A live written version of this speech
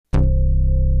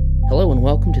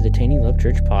welcome to the Taney Love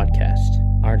Church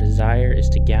podcast. Our desire is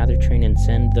to gather, train, and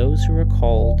send those who are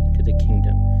called into the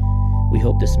kingdom. We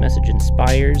hope this message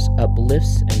inspires,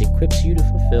 uplifts, and equips you to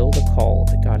fulfill the call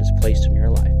that God has placed in your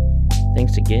life.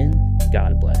 Thanks again.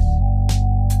 God bless.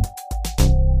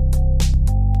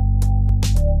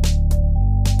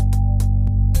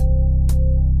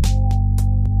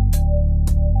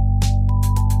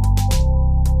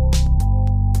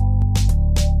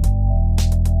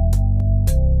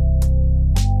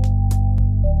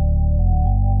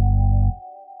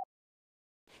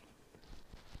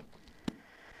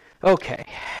 Okay,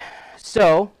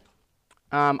 so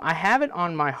I have it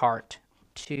on my heart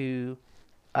to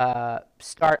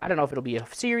start. I don't know if it'll be a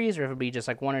series or if it'll be just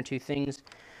like one or two things,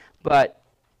 but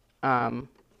I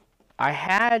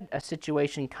had a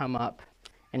situation come up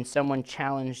and someone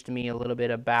challenged me a little bit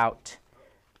about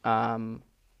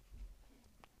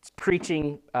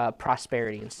preaching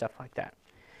prosperity and stuff like that.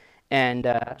 And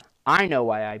I know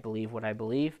why I believe what I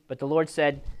believe, but the Lord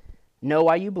said, know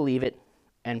why you believe it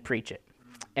and preach it.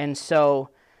 And so,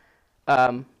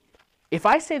 if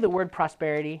I say the word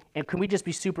prosperity, and can we just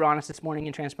be super honest this morning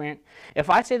and transparent? If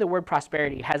I say the word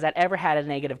prosperity, has that ever had a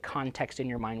negative context in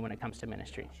your mind when it comes to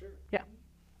ministry? Sure. Yeah,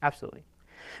 absolutely.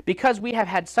 Because we have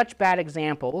had such bad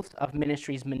examples of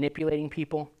ministries manipulating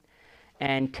people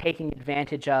and taking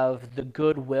advantage of the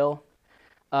goodwill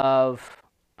of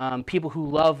people who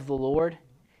love the Lord.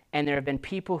 And there have been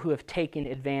people who have taken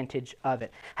advantage of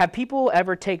it. Have people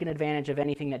ever taken advantage of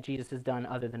anything that Jesus has done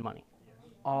other than money? Yes.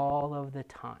 All of the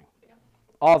time.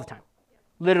 All the time.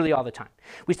 Literally all the time.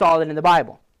 We saw it in the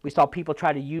Bible. We saw people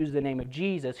try to use the name of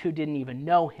Jesus who didn't even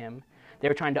know him. They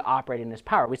were trying to operate in his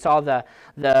power. We saw the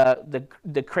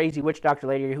crazy witch doctor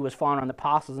lady who was falling on the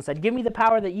apostles and said, give me the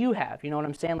power that you have. You know what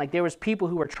I'm saying? Like there was people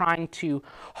who were trying to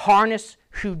harness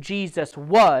who Jesus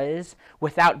was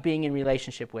without being in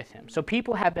relationship with him. So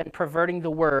people have been perverting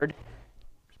the word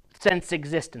since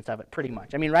existence of it, pretty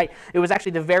much. I mean, right? It was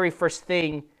actually the very first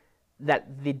thing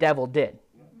that the devil did.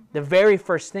 The very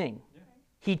first thing.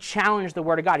 He challenged the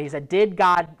word of God. He said, did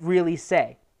God really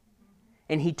say?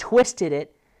 And he twisted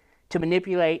it to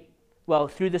manipulate, well,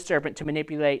 through the serpent, to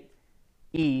manipulate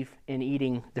Eve in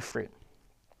eating the fruit.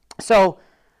 So,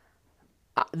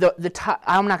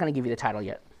 I'm not going to give you the title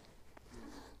yet.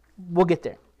 We'll get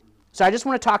there. So I just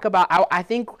want to talk about, I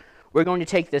think we're going to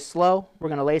take this slow. We're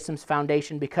going to lay some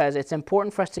foundation because it's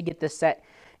important for us to get this set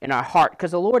in our heart.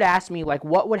 Because the Lord asked me, like,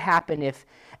 what would happen if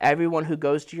everyone who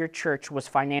goes to your church was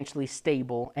financially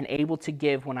stable and able to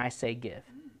give when I say give?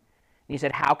 And he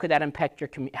said, how could that impact your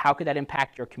community? How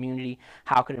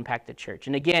could it impact the church?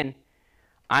 And again,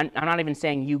 I'm not even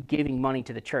saying you giving money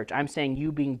to the church. I'm saying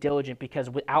you being diligent because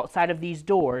outside of these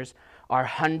doors are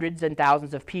hundreds and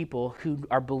thousands of people who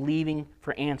are believing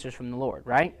for answers from the Lord,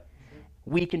 right?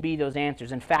 We can be those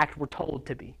answers. In fact, we're told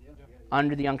to be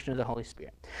under the unction of the Holy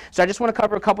Spirit. So I just want to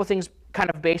cover a couple things kind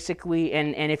of basically,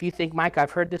 and if you think, Mike,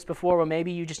 I've heard this before, well,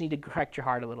 maybe you just need to correct your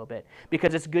heart a little bit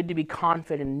because it's good to be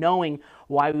confident in knowing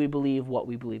why we believe what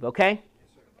we believe, okay?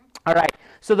 All right,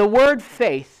 so the word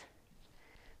faith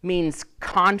means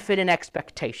confident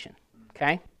expectation,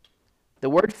 okay? The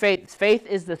word faith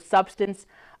is the substance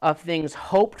of things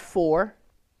hoped for,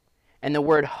 and the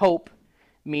word hope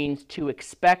means to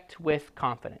expect with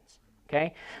confidence.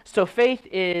 Okay, so faith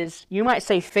is, you might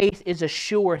say faith is a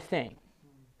sure thing,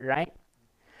 right?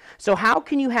 So how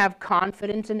can you have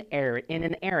confidence in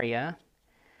an area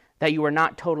that you are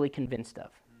not totally convinced of?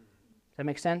 Does that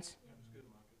make sense?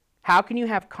 How can you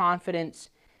have confidence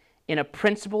in a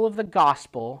principle of the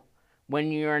gospel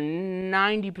when you're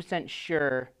 90%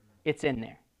 sure it's in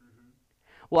there?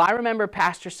 Well, I remember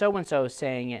Pastor so-and-so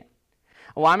saying it.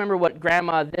 Well, I remember what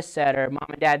grandma this said or mom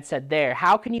and dad said there.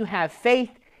 How can you have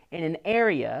faith in an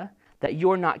area that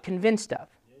you're not convinced of?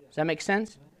 Does that make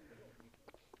sense?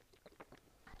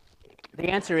 The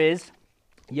answer is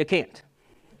you can't.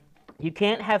 You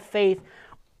can't have faith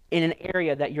in an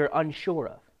area that you're unsure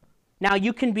of. Now,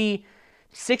 you can be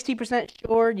 60%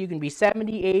 sure, you can be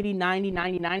 70, 80, 90,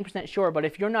 99% sure, but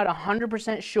if you're not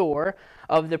 100% sure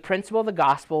of the principle of the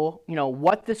gospel, you know,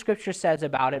 what the scripture says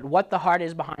about it, what the heart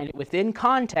is behind it, within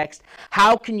context,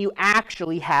 how can you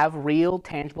actually have real,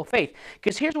 tangible faith?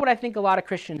 Because here's what I think a lot of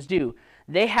Christians do.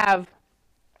 They have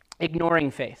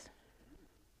ignoring faith.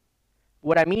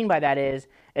 What I mean by that is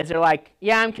they're like,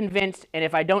 yeah, I'm convinced, and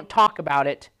if I don't talk about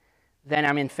it, then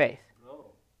I'm in faith.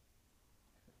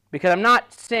 Because I'm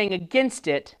not saying against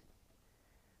it,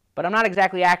 but I'm not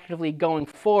exactly actively going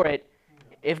for it.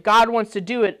 If God wants to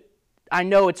do it, I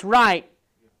know it's right,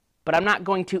 but I'm not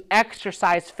going to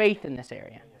exercise faith in this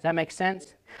area. Does that make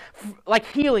sense? Like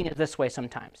healing is this way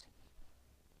sometimes.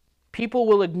 people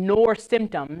will ignore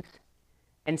symptoms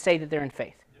and say that they're in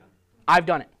faith. Yeah. I've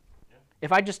done it. Yeah.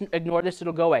 If I just ignore this,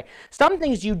 it'll go away. Some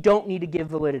things you don't need to give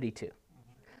validity to.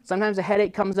 Sometimes a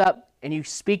headache comes up and you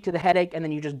speak to the headache and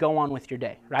then you just go on with your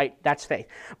day, right? That's faith.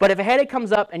 But if a headache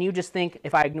comes up and you just think,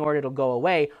 if I ignore it, it'll go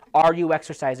away, are you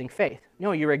exercising faith?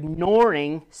 No, you're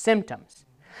ignoring symptoms.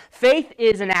 Faith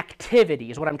is an activity,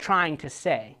 is what I'm trying to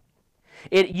say.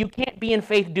 You can't be in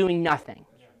faith doing nothing.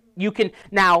 You can,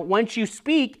 now, once you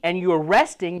speak and you're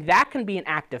resting, that can be an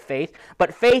act of faith,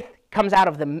 but faith comes out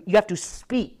of you have to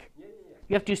speak.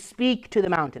 You have to speak to the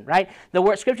mountain, right? The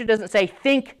word Scripture doesn't say,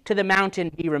 think to the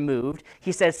mountain be removed.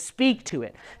 He says, speak to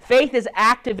it. Faith is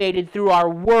activated through our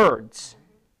words.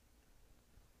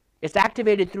 It's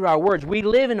activated through our words. We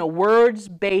live in a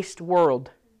words-based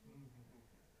world.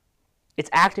 It's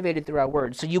activated through our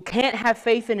words. So you can't have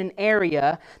faith in an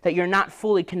area that you're not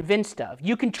fully convinced of.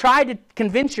 You can try to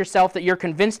convince yourself that you're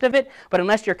convinced of it, but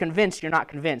unless you're convinced, you're not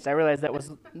convinced. I realize that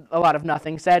was a lot of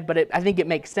nothing said, but I think it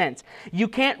makes sense. You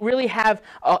can't really have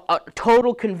a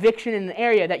total conviction in an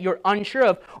area that you're unsure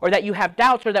of, or that you have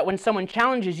doubts, or that when someone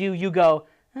challenges you, you go,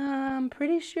 I'm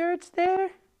pretty sure it's there.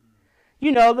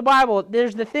 You know, the Bible,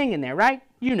 there's the thing in there, right?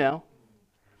 You know.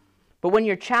 But when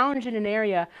you're challenged in an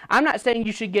area, I'm not saying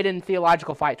you should get in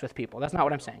theological fights with people. That's not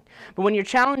what I'm saying. But when you're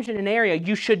challenged in an area,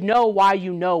 you should know why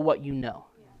you know what you know.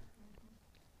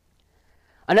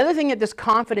 Another thing that this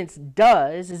confidence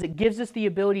does is it gives us the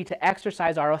ability to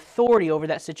exercise our authority over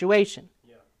that situation.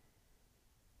 Yeah.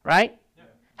 Right? Yeah.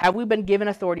 Have we been given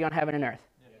authority on heaven and earth?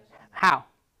 Yes. How?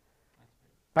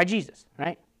 By Jesus,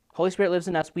 right? Holy Spirit lives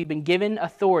in us. We've been given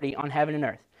authority on heaven and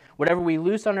earth. Whatever we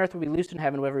loose on earth will be loosed in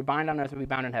heaven. Whatever we bind on earth will be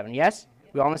bound in heaven. Yes?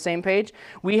 We all on the same page?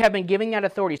 We have been giving that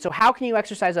authority. So how can you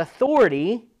exercise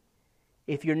authority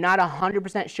if you're not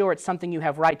 100% sure it's something you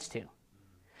have rights to?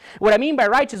 What I mean by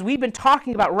rights is we've been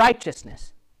talking about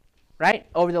righteousness, right?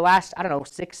 Over the last,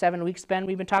 6-7 weeks, Ben,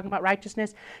 we've been talking about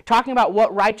righteousness. Talking about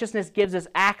what righteousness gives us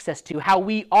access to, how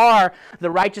we are the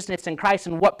righteousness in Christ,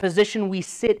 and what position we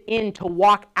sit in to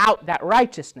walk out that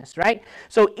righteousness, right?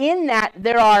 So in that,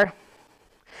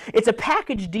 it's a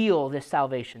package deal, this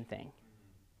salvation thing.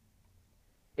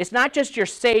 It's not just you're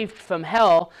saved from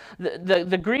hell.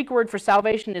 The Greek word for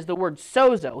salvation is the word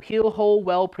sozo, heal, whole,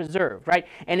 well, preserved, right?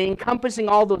 And encompassing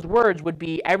all those words would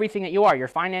be everything that you are, your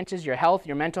finances, your health,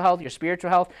 your mental health, your spiritual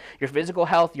health, your physical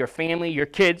health, your family, your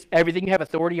kids, everything you have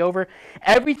authority over.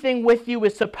 Everything with you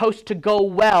is supposed to go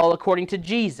well according to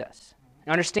Jesus.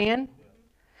 Understand?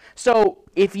 So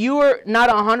if you are not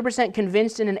 100%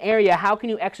 convinced in an area, how can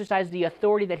you exercise the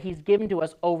authority that he's given to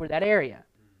us over that area?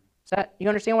 You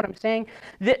understand what I'm saying?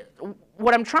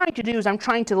 What I'm trying to do is I'm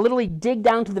trying to literally dig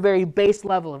down to the very base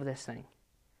level of this thing.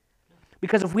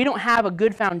 Because if we don't have a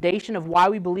good foundation of why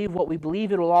we believe what we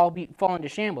believe, it will all fall into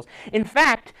shambles. In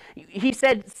fact, he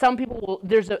said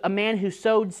there's a man who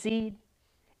sowed seed,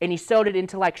 and he sowed it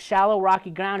into like shallow,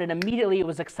 rocky ground, and immediately it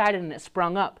was excited and it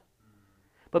sprung up.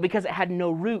 But because it had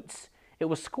no roots, it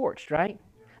was scorched, right?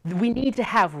 We need to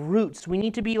have roots. We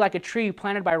need to be like a tree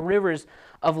planted by rivers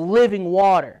of living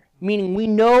water, meaning we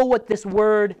know what this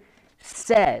word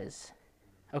says,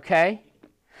 okay?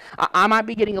 I might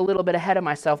be getting a little bit ahead of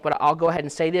myself, but I'll go ahead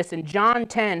and say this. In John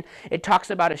 10, it talks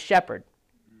about a shepherd.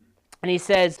 And he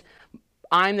says,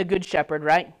 I'm the good shepherd,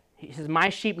 right? He says, my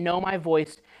sheep know my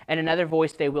voice, and another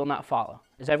voice they will not follow.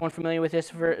 Is everyone familiar with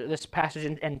this passage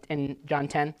in John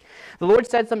 10? The Lord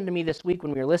said something to me this week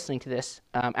when we were listening to this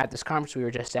at this conference we were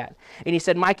just at. And he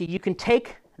said, Mikey, you can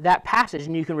take that passage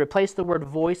and you can replace the word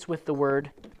voice with the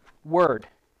word word.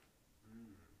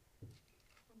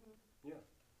 Yeah,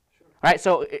 sure. All right,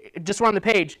 so just on the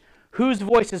page, whose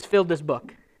voice has filled this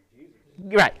book? Jesus.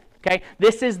 Right, okay?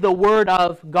 This is the word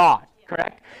of God.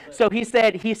 Correct. So he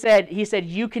said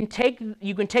you can take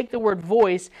the word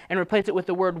voice and replace it with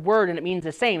the word word, and it means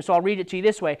the same. So I'll read it to you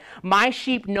this way: my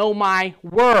sheep know my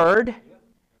word,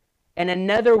 and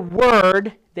another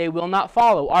word they will not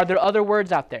follow. Are there other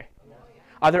words out there?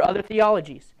 Are there other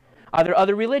theologies? Are there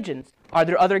other religions? Are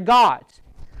there other gods?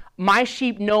 My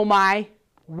sheep know my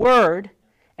word,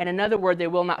 and another word they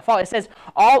will not follow. It says,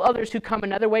 all others who come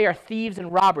another way are thieves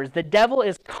and robbers. The devil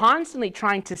is constantly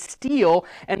trying to steal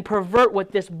and pervert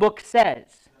what this book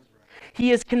says. He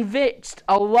has convinced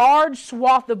a large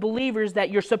swath of believers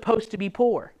that you're supposed to be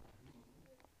poor.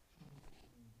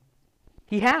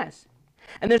 He has.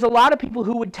 And there's a lot of people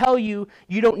who would tell you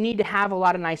you don't need to have a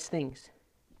lot of nice things.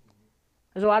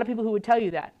 There's a lot of people who would tell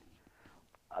you that.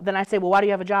 Then I say, well, why do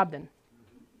you have a job then?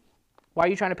 Why are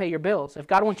you trying to pay your bills? If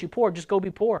God wants you poor, just go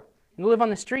be poor. You live on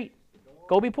the street.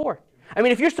 Go be poor. I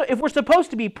mean, if we're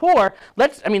supposed to be poor,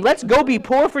 let's go be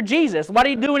poor for Jesus. What are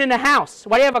you doing in the house?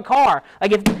 Why do you have a car?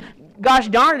 Like, if Gosh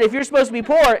darn it, if you're supposed to be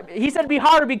poor, he said be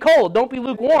hot or be cold. Don't be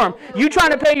lukewarm. You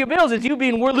trying to pay your bills is you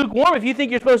being lukewarm if you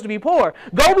think you're supposed to be poor.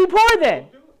 Go be poor then.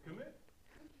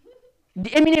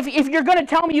 I mean, if you're going to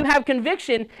tell me you have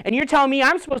conviction and you're telling me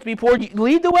I'm supposed to be poor,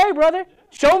 lead the way, brother.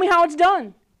 Show me how it's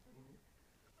done.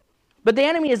 But the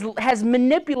enemy has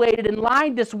manipulated and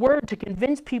lied this word to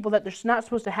convince people that they're not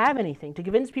supposed to have anything, to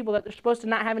convince people that they're supposed to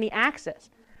not have any access.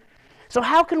 So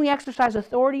how can we exercise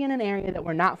authority in an area that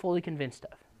we're not fully convinced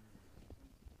of?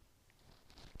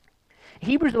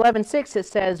 Hebrews 11:6, it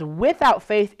says, without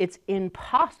faith, it's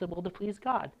impossible to please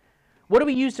God. What do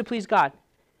we use to please God?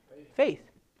 Faith.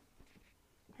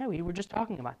 Yeah, we were just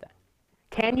talking about that.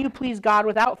 Can you please God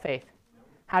without faith?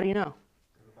 How do you know?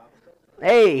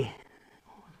 Hey,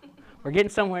 we're getting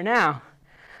somewhere now.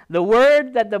 The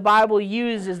word that the Bible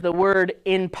uses is the word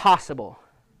impossible.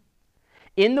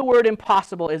 In the word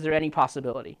impossible, is there any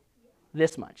possibility?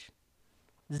 This much.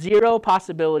 Zero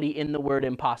possibility in the word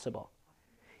impossible.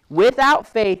 Without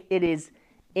faith,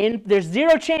 there's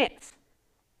zero chance.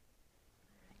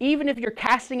 Even if you're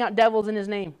casting out devils in his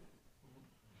name.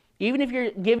 Even if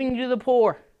you're giving to the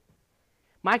poor.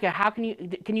 Micah,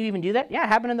 can you even do that? Yeah, it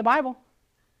happened in the Bible.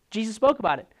 Jesus spoke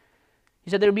about it.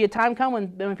 He said there will be a time come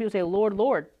when people say, Lord,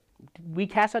 Lord, we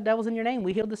cast out devils in your name.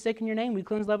 We healed the sick in your name. We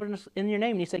cleansed lepers in your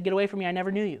name. And he said, get away from me. I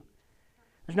never knew you.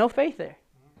 There's no faith there.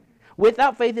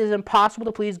 Without faith, it is impossible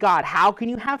to please God. How can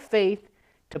you have faith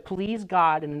to please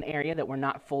God in an area that we're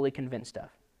not fully convinced of?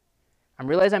 I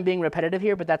realize I'm being repetitive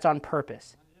here, but that's on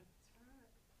purpose.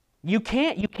 You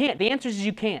can't. The answer is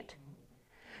you can't.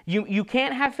 You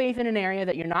can't have faith in an area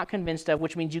that you're not convinced of,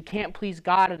 which means you can't please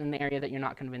God in an area that you're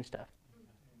not convinced of.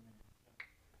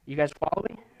 You guys follow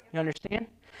me? You understand?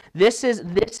 This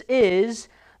is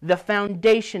the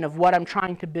foundation of what I'm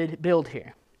trying to build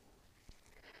here.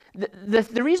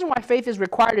 The reason why faith is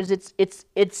required is it's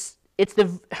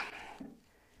the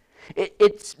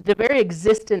very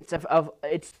existence of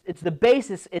it's the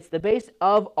base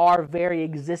of our very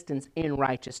existence in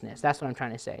righteousness. That's what I'm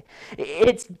trying to say.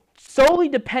 It's solely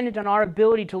dependent on our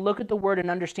ability to look at the word and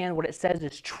understand what it says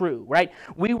is true, right?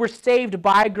 We were saved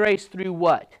by grace through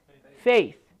what?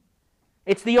 Faith.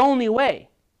 It's the only way.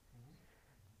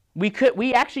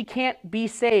 We actually can't be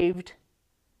saved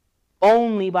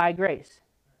only by grace.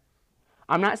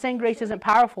 I'm not saying grace isn't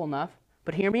powerful enough,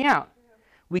 but hear me out.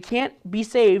 We can't be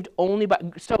saved only by...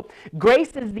 So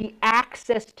grace is the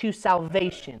access to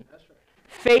salvation.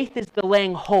 Faith is the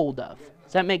laying hold of.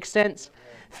 Does that make sense?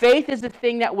 Faith is the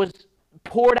thing that was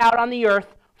poured out on the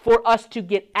earth for us to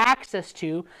get access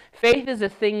to. Faith is the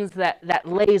things that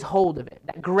lays hold of it,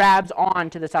 that grabs on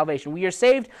to the salvation. We are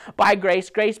saved by grace,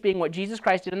 grace being what Jesus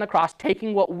Christ did on the cross,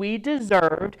 taking what we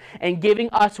deserved and giving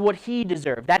us what he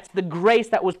deserved. That's the grace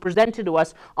that was presented to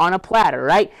us on a platter,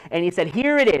 right? And he said,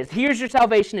 here it is. Here's your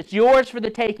salvation. It's yours for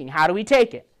the taking. How do we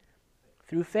take it?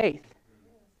 Through faith.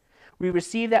 We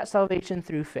receive that salvation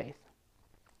through faith.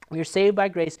 We are saved by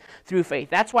grace through faith.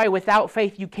 That's why without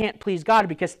faith you can't please God,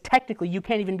 because technically you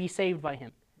can't even be saved by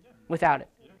him without it.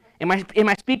 Am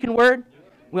I speaking word?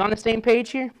 We on the same page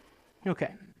here?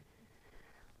 Okay.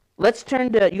 Let's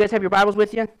turn to, you guys have your Bibles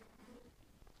with you?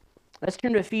 Let's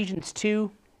turn to Ephesians 2.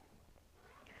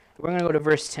 We're going to go to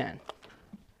verse 10.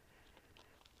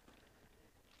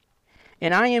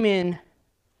 And I am in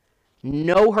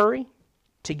no hurry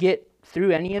to get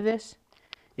through any of this.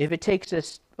 If it takes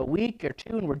us a week or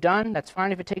two and we're done, that's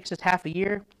fine. If it takes us half a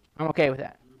year, I'm okay with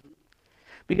that.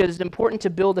 Because it's important to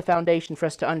build a foundation for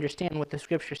us to understand what the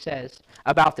Scripture says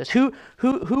about this. Who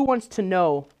wants to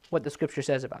know what the Scripture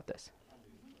says about this?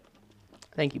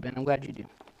 Thank you, Ben. I'm glad you do.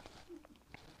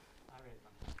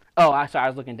 Oh, sorry, I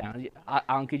was looking down.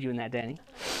 I'll include you in that, Danny.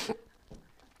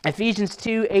 Ephesians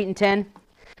 2, 8 and 10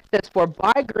 says, for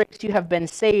by grace you have been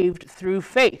saved through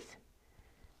faith.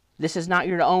 This is not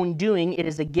your own doing, it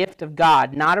is a gift of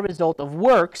God, not a result of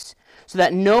works, so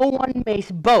that no one may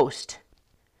boast.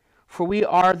 For we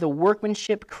are the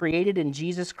workmanship created in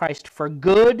Jesus Christ for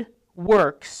good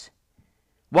works.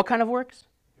 What kind of works?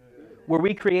 Good. Were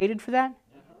we created for that?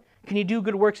 Can you do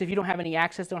good works if you don't have any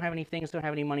access, don't have any things, don't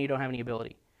have any money, don't have any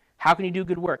ability? How can you do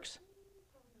good works?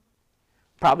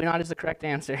 Probably not is the correct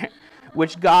answer.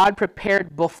 Which God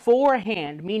prepared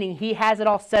beforehand, meaning he has it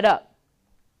all set up,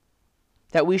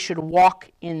 that we should walk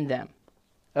in them.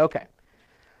 Okay.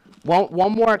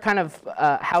 One more kind of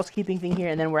housekeeping thing here,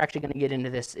 and then we're actually going to get into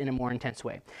this in a more intense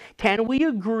way. Can we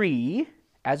agree,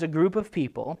 as a group of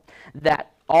people,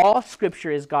 that all Scripture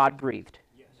is God-breathed?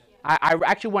 Yes. I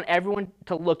actually want everyone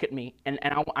to look at me, and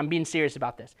I'm being serious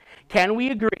about this. Can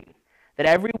we agree that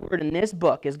every word in this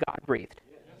book is God-breathed?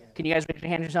 Yes. Can you guys raise your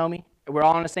hand and tell me? We're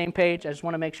all on the same page? I just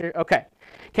want to make sure. Okay.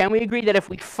 Can we agree that if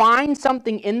we find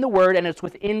something in the Word and it's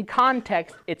within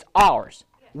context, it's ours?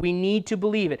 We need to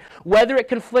believe it. Whether it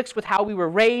conflicts with how we were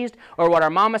raised, or what our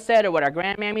mama said, or what our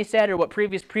grandmammy said, or what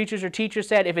previous preachers or teachers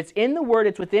said, if it's in the Word,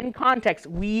 it's within context,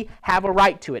 we have a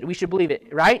right to it. We should believe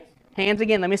it, right? Hands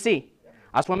again, let me see.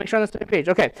 I just want to make sure on the same page.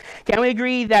 Okay. Can we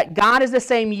agree that God is the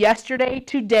same yesterday,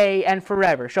 today, and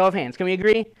forever? Show of hands. Can we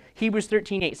agree? Hebrews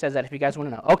 13:8 says that if you guys want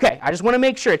to know. Okay, I just want to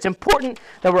make sure. It's important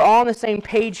that we're all on the same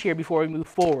page here before we move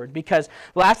forward, because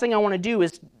the last thing I want to do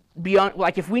is beyond,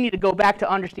 like, if we need to go back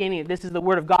to understanding that this is the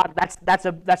Word of God,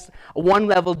 that's one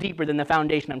level deeper than the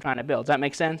foundation I'm trying to build. Does that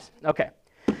make sense? Okay.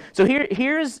 So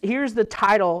here's the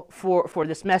title for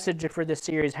this message or for this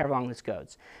series, however long this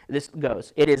goes.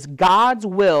 It is God's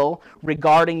will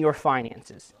regarding your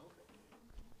finances.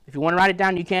 If you want to write it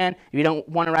down, you can. If you don't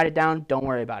want to write it down, don't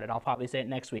worry about it. I'll probably say it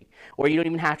next week. Or you don't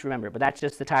even have to remember it, but that's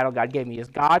just the title God gave me, is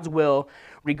God's will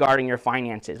regarding your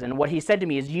finances. And what he said to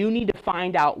me is, you need to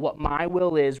find out what my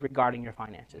will is regarding your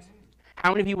finances. How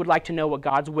many of you would like to know what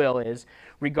God's will is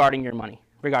regarding your money,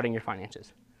 regarding your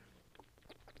finances?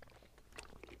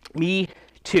 Me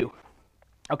too.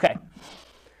 Okay.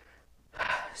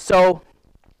 So,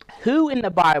 who in the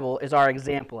Bible is our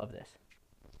example of this?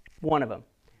 One of them,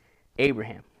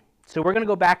 Abraham. So we're going to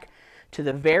go back to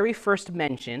the very first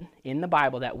mention in the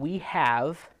Bible that we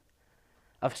have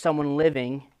of someone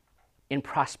living in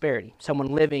prosperity, someone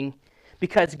living,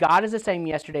 because God is the same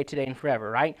yesterday, today, and forever,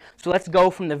 right? So let's go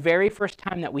from the very first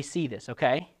time that we see this,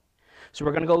 okay? So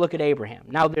we're going to go look at Abraham.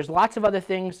 Now, there's lots of other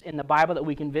things in the Bible that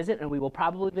we can visit, and we will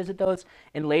probably visit those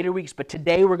in later weeks, but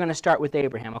today we're going to start with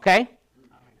Abraham, okay?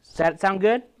 Does that sound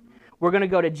good? We're going to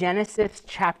go to Genesis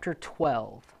chapter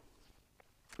 12.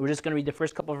 We're just going to read the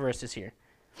first couple of verses here.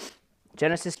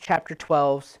 Genesis chapter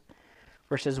 12,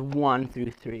 verses 1 through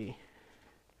 3.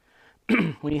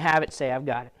 When you have it, say, I've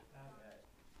got it.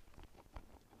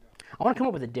 I want to come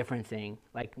up with a different thing.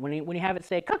 Like, when you have it,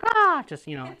 say, caw-caw! Just,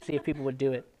 see if people would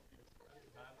do it.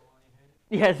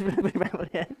 Yes, Bible in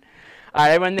hand. All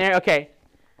right, everyone there? Okay.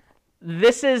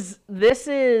 This is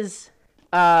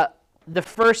the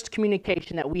first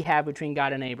communication that we have between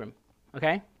God and Abram.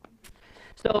 Okay?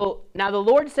 So, now the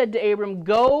Lord said to Abram,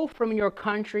 go from your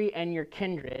country and your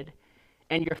kindred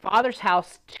and your father's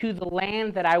house to the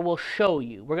land that I will show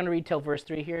you. We're going to read till verse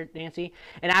 3 here, Nancy.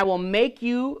 And I will make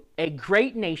you a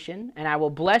great nation, and I will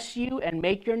bless you and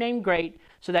make your name great,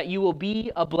 so that you will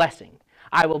be a blessing.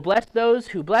 I will bless those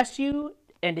who bless you,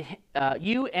 and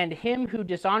him who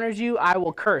dishonors you I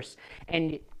will curse.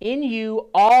 And in you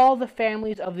all the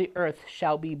families of the earth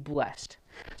shall be blessed.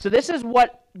 So this is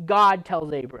what God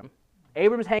tells Abram.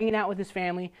 Abram's hanging out with his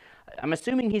family. I'm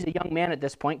assuming he's a young man at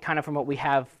this point, kind of from what we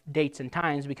have dates and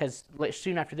times, because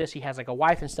soon after this he has like a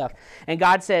wife and stuff. And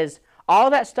God says, all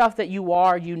that stuff that you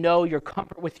are, your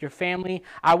comfort with your family,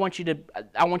 I want you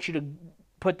to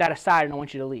put that aside, and I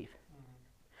want you to leave.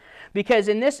 Because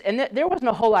there wasn't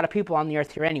a whole lot of people on the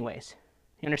earth here anyways.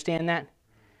 You understand that?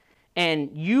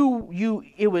 And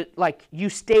it was like you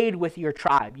stayed with your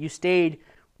tribe. You stayed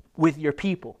with your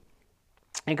people.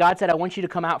 And God said, I want you to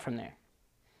come out from there.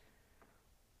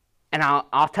 And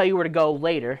I'll tell you where to go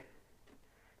later.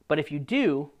 But if you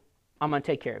do, I'm going to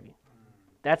take care of you.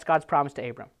 That's God's promise to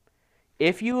Abram.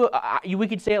 If we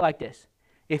could say it like this.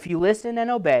 If you listen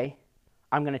and obey,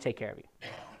 I'm going to take care of you.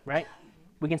 Right?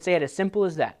 We can say it as simple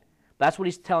as that. That's what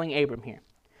he's telling Abram here.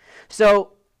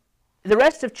 So the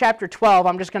rest of chapter 12,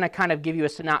 I'm just going to kind of give you a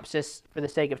synopsis for the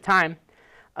sake of time.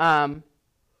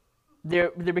 There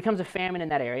becomes a famine in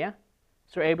that area.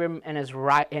 So Abram and his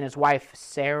wife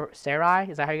Sarai,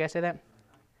 is that how you guys say that?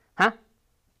 Huh?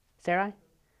 Sarai?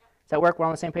 Does that work? We're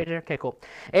on the same page there? Okay, cool.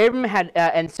 Abram had,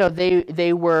 and so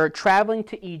they were traveling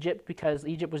to Egypt because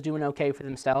Egypt was doing okay for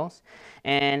themselves.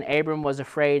 And Abram was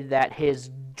afraid that his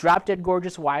drop-dead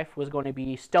gorgeous wife was going to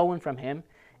be stolen from him.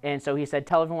 And so he said,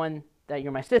 tell everyone that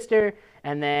you're my sister.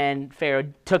 And then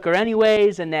Pharaoh took her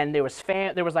anyways. And then there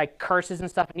was like curses and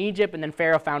stuff in Egypt. And then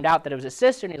Pharaoh found out that it was his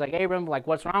sister. And he's like, Abram, like,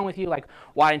 what's wrong with you? Like,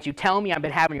 why didn't you tell me? I've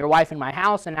been having your wife in my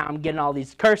house, and now I'm getting all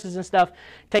these curses and stuff.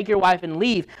 Take your wife and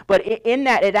leave. But in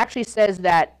that, it actually says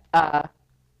that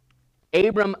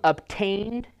Abram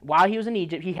obtained, while he was in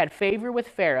Egypt, he had favor with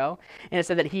Pharaoh. And it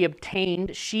said that he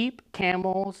obtained sheep,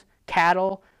 camels,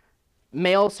 cattle,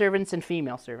 male servants, and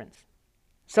female servants.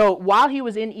 So while he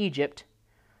was in Egypt,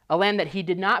 a land that he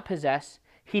did not possess,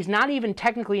 he's not even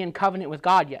technically in covenant with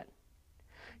God yet.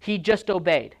 He just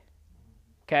obeyed.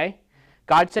 Okay?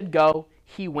 God said go,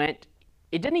 he went.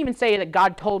 It didn't even say that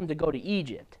God told him to go to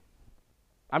Egypt.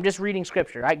 I'm just reading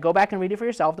scripture, right? Go back and read it for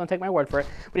yourself. Don't take my word for it.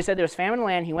 But he said there was famine in the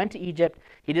land. He went to Egypt.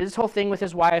 He did this whole thing with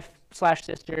his wife /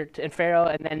 sister and Pharaoh,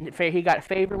 and then he got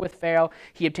favor with Pharaoh.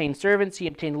 He obtained servants. He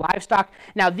obtained livestock.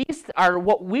 Now, these are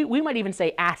what we might even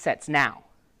say assets now.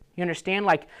 You understand?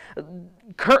 Like,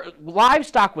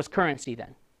 livestock was currency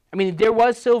then. I mean, there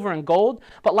was silver and gold,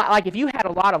 but like if you had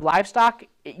a lot of livestock,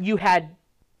 you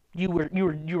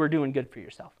were doing good for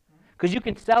yourself. Because you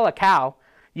can sell a cow,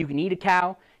 you can eat a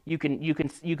cow, you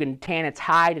can tan its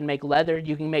hide and make leather,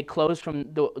 you can make clothes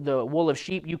from the wool of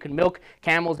sheep, you can milk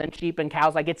camels and sheep and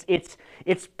cows. Like it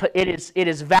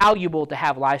is valuable to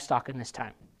have livestock in this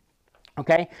time.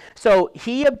 Okay? So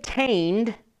he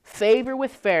obtained favor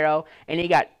with Pharaoh, and he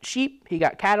got sheep, he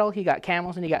got cattle, he got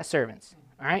camels, and he got servants.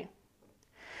 All right?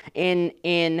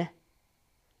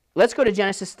 Let's go to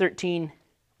Genesis 13,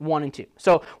 1 and 2.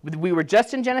 So we were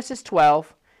just in Genesis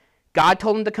 12. God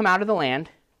told him to come out of the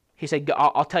land. He said,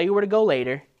 I'll tell you where to go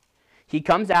later. He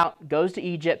comes out, goes to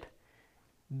Egypt,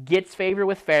 gets favor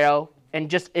with Pharaoh,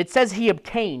 and it says he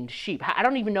obtained sheep. I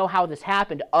don't even know how this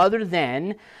happened other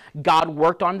than God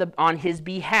worked on his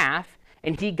behalf,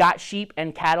 and he got sheep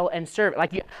and cattle and servants.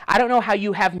 Like, I don't know how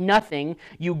you have nothing,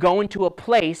 you go into a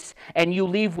place, and you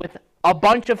leave with a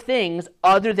bunch of things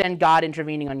other than God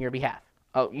intervening on your behalf.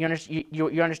 Oh, you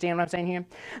understand what I'm saying here?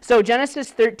 So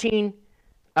Genesis 13,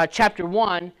 chapter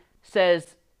 1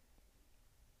 says,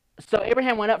 so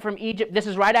Abraham went up from Egypt. This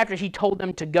is right after he told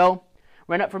them to go.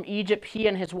 Went up from Egypt, he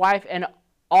and his wife, and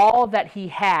all that he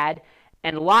had,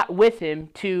 and Lot with him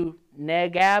to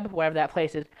Negab, wherever that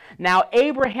place is. Now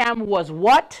Abraham was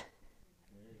what?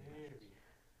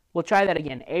 We'll try that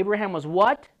again. Abraham was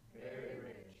what? Very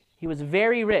rich. He was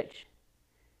very rich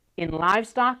in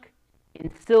livestock,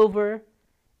 in silver,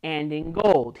 and in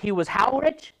gold. He was how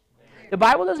rich? The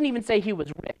Bible doesn't even say he was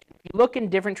rich. If you look in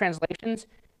different translations,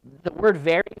 the word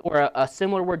very or a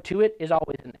similar word to it is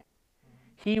always in there.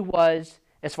 He was,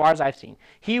 as far as I've seen,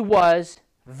 he was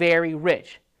very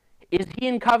rich. Is he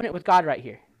in covenant with God right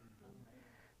here?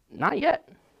 Not yet.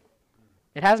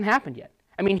 It hasn't happened yet.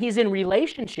 I mean, he's in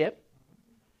relationship,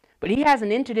 but he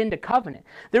hasn't entered into covenant.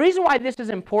 The reason why this is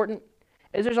important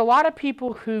is there's a lot of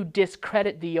people who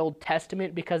discredit the Old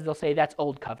Testament because they'll say that's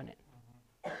Old Covenant.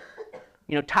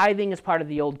 You know, tithing is part of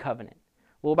the Old Covenant.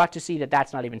 We're about to see that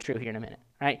that's not even true here in a minute,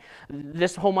 right?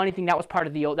 This whole money thing, that was part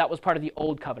of the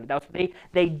Old Covenant.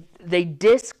 They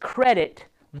discredit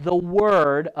the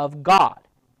Word of God.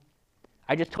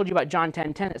 I just told you about John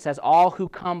 10:10. It says, all who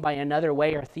come by another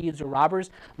way are thieves or robbers.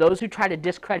 Those who try to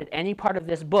discredit any part of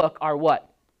this book are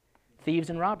what? Thieves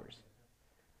and robbers.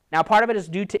 Now, part of it is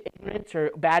due to ignorance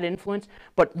or bad influence,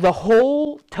 but the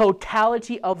whole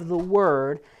totality of the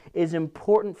Word is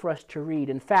important for us to read.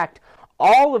 In fact,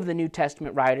 all of the New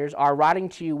Testament writers are writing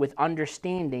to you with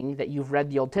understanding that you've read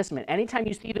the Old Testament. Anytime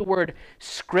you see the word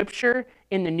Scripture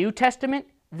in the New Testament,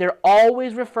 they're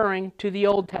always referring to the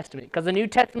Old Testament because the New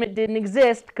Testament didn't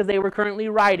exist because they were currently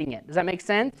writing it. Does that make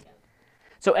sense?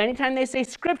 So anytime they say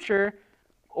Scripture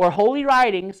or holy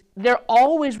writings, they're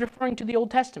always referring to the Old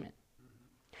Testament.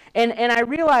 And I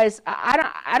realize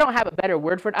I don't have a better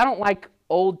word for it. I don't like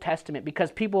Old Testament because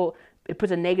it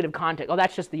puts a negative context. Oh,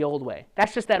 that's just the old way.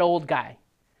 That's just that old guy.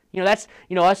 That's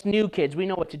us new kids. We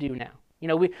know what to do now.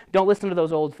 We don't listen to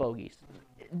those old fogies.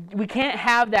 We can't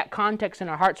have that context in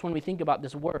our hearts when we think about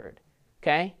this word.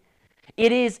 Okay?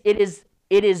 It is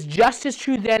just as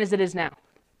true then as it is now.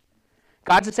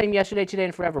 God's the same yesterday, today,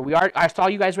 and forever. I saw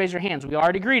you guys raise your hands. We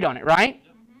already agreed on it, right?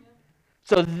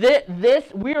 So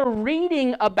we're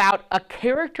reading about a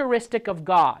characteristic of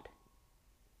God.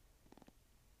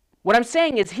 What I'm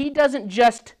saying is he doesn't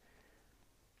just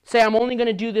say, I'm only going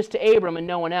to do this to Abram and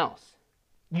no one else.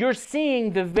 You're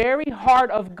seeing the very heart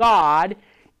of God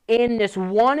in this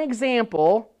one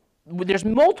example. There's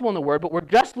multiple in the Word, but we're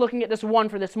just looking at this one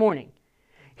for this morning.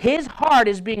 His heart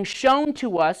is being shown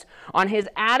to us on his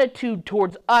attitude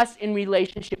towards us in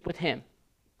relationship with him.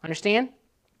 Understand?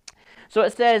 So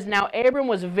it says, now Abram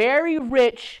was very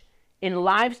rich in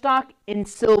livestock, in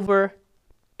silver,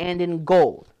 and in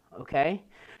gold. Okay?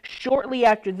 Shortly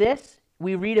after this,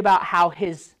 we read about how Lot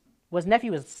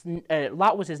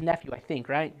was his nephew, I think,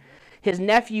 right? His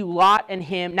nephew Lot and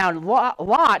him. Now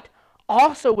Lot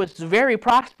also was very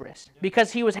prosperous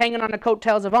because he was hanging on the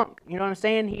coattails of Unc. You know what I'm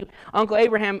saying? Uncle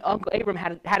Abraham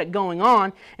had it going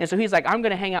on, and so he's like, I'm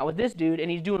going to hang out with this dude,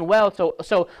 and he's doing well.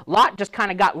 So Lot just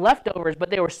kind of got leftovers, but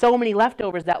there were so many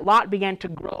leftovers that Lot began to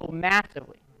grow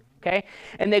massively. Okay,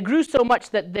 and they grew so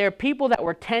much that there are people that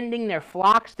were tending their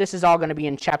flocks. This is all going to be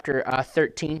in chapter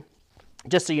 13.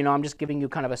 Just so you know, I'm just giving you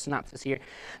kind of a synopsis here.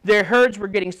 Their herds were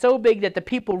getting so big that the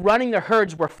people running the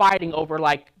herds were fighting over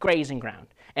like grazing ground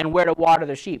and where to water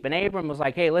their sheep. And Abram was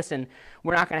like, hey, listen,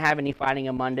 we're not going to have any fighting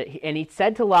among it. And he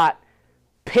said to Lot,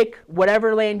 pick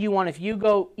whatever land you want. If you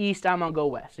go east, I'm going to go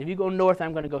west. If you go north,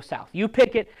 I'm going to go south. You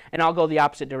pick it, and I'll go the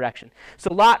opposite direction.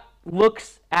 So Lot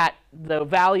looks at the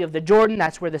valley of the Jordan.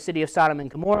 That's where the city of Sodom and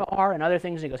Gomorrah are and other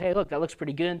things. And he goes, hey, look, that looks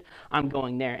pretty good. I'm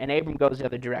going there. And Abram goes the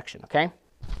other direction, okay?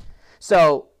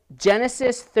 So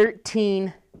Genesis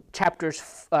 13, chapter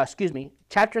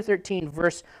 13,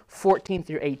 verse 14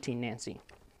 through 18, Nancy.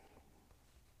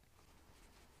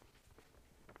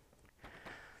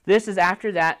 This is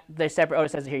after that they separate. Oh, it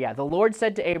says it here, yeah. The Lord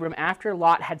said to Abram after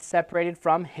Lot had separated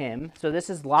from him. So this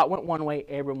is Lot went one way,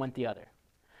 Abram went the other.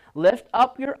 Lift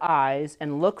up your eyes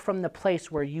and look from the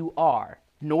place where you are,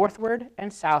 northward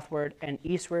and southward and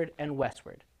eastward and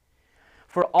westward.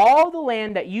 For all the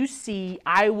land that you see,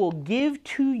 I will give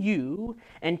to you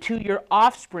and to your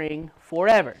offspring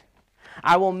forever.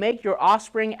 I will make your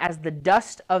offspring as the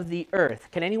dust of the earth.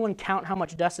 Can anyone count how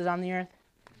much dust is on the earth?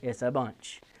 It's a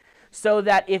bunch. So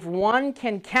that if one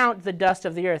can count the dust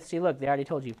of the earth, see, look, they already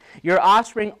told you, your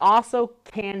offspring also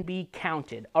can be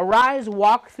counted. Arise,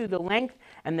 walk through the length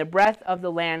and the breadth of the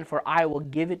land, for I will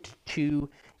give it to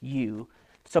you.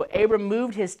 So Abram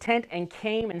moved his tent and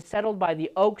came and settled by the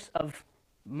oaks of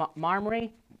Mamre,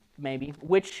 maybe,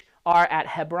 which are at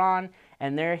Hebron,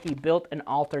 and there he built an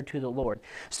altar to the Lord.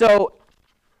 So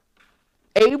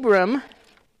Abram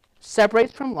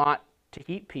separates from Lot to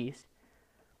keep peace,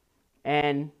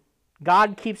 and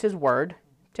God keeps his word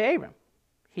to Abram.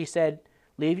 He said,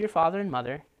 leave your father and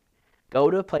mother, go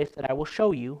to a place that I will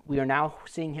show you. We are now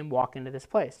seeing him walk into this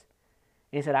place.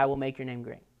 And he said, I will make your name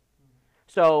great.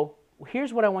 So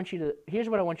here's what I want you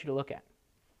to look at.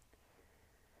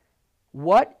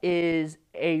 What is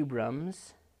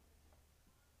Abram's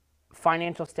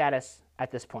financial status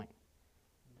at this point?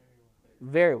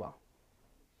 Very well.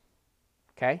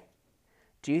 Okay?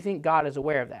 Do you think God is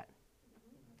aware of that?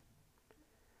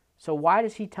 So why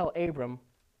does he tell Abram,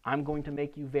 I'm going to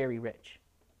make you very rich?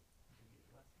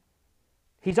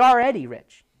 He's already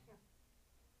rich.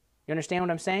 You understand what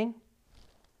I'm saying?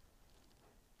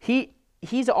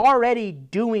 He's already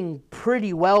doing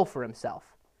pretty well for himself.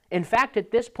 In fact,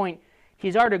 at this point,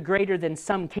 he's already greater than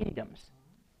some kingdoms.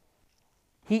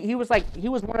 He was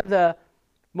one of the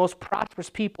most prosperous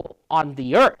people on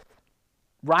the earth,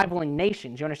 rivaling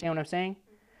nations. You understand what I'm saying?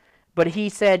 But he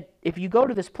said, if you go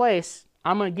to this place,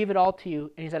 I'm going to give it all to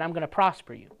you. And he said, I'm going to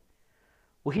prosper you.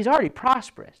 Well, he's already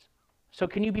prosperous. So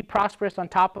can you be prosperous on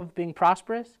top of being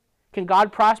prosperous? Can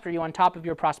God prosper you on top of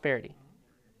your prosperity?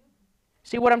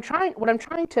 See, what I'm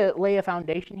trying to lay a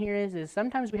foundation here is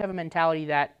sometimes we have a mentality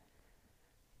that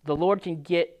the Lord can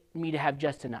get me to have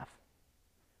just enough.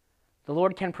 The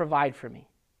Lord can provide for me.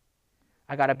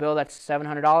 I got a bill that's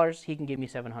 $700. He can give me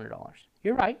 $700.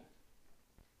 You're right.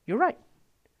 You're right.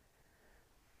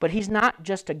 But he's not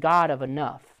just a God of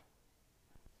enough.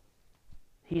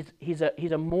 He's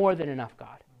a more than enough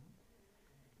God.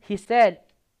 He said,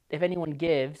 if anyone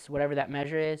gives, whatever that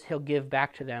measure is, he'll give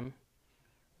back to them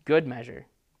good measure,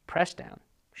 pressed down,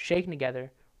 shaken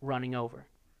together, running over.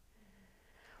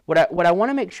 What I want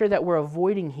to make sure that we're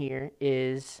avoiding here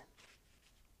is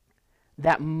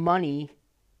that money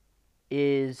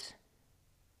is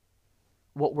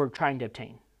what we're trying to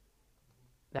obtain.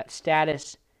 That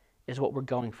status is what we're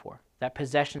going for. That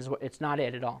possession is it's not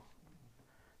it at all.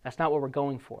 That's not what we're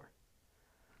going for.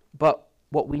 But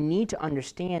what we need to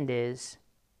understand is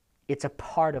it's a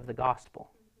part of the gospel.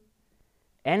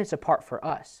 And it's a part for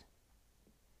us.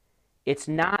 It's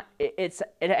not,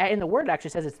 and the word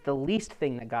actually says it's the least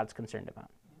thing that God's concerned about.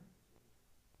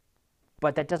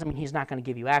 But that doesn't mean he's not going to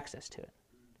give you access to it.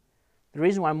 The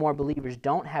reason why more believers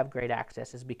don't have great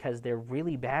access is because they're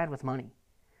really bad with money.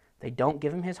 They don't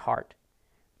give him his heart.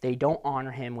 They don't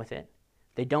honor him with it.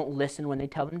 They don't listen when they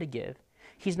tell them to give.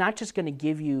 He's not just going to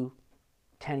give you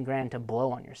 10 grand to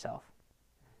blow on yourself.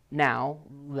 Now,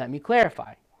 let me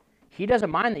clarify. He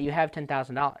doesn't mind that you have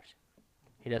 $10,000.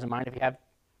 He doesn't mind if you have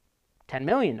 $10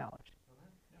 million.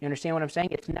 You understand what I'm saying?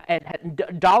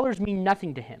 Dollars mean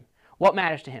nothing to him. What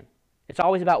matters to him? It's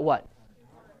always about what?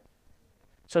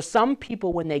 So some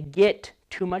people, when they get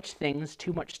too much things,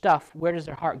 too much stuff, where does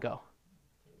their heart go?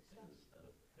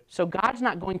 So God's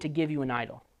not going to give you an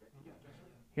idol.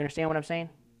 You understand what I'm saying?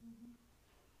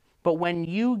 But when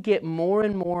you get more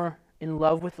and more in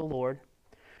love with the Lord,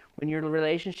 when your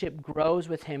relationship grows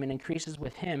with him and increases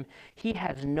with him, he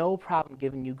has no problem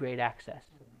giving you great access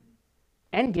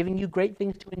and giving you great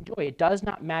things to enjoy. It does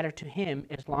not matter to him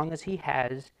as long as he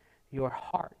has your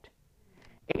heart.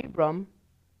 Abram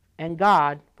and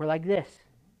God were like this.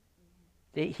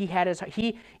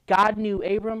 God knew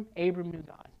Abram, Abram knew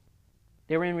God.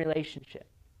 They were in relationship.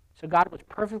 So God was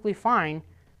perfectly fine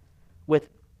with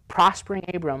prospering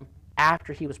Abram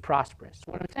after he was prosperous.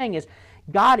 So what I'm saying is,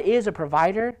 God is a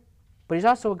provider, but he's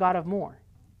also a God of more.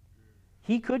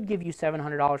 He could give you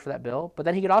 $700 for that bill, but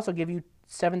then he could also give you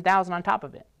 $7,000 on top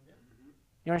of it.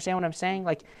 You understand what I'm saying?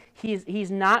 Like,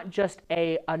 he's not just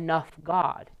a enough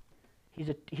God. He's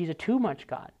a too much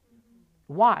God.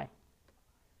 Why?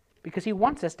 Because he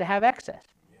wants us to have excess.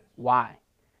 Why?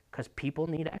 Because people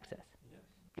need access.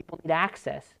 People need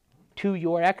access to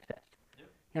your excess. You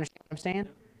understand what I'm saying?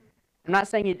 I'm not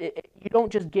saying you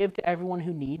don't just give to everyone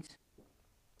who needs.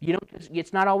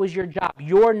 It's not always your job.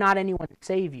 You're not anyone's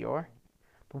savior,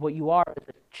 but what you are is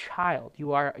a child.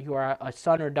 You are a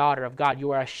son or daughter of God. You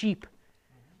are a sheep.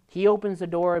 He opens the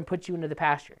door and puts you into the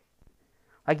pasture.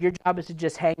 Like, your job is to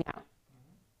just hang out.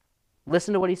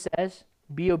 Listen to what he says,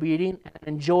 be obedient, and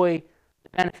enjoy the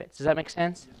benefits. Does that make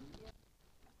sense?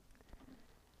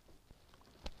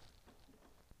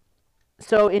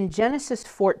 So in Genesis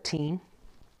 14,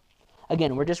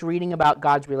 again, we're just reading about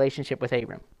God's relationship with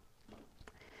Abram.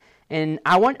 And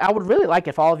I would really like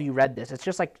if all of you read this. It's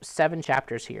just like 7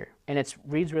 chapters here, and it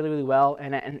reads really, really well.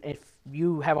 And if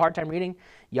you have a hard time reading,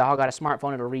 y'all got a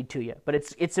smartphone, it'll read to you. But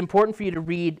it's important for you to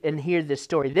read and hear this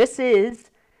story. This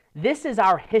is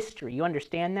our history. You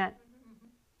understand that?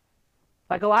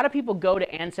 Like, a lot of people go to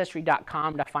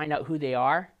Ancestry.com to find out who they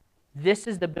are. This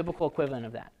is the biblical equivalent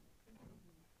of that.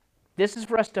 This is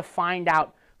for us to find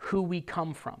out who we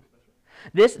come from.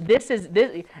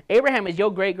 Abraham is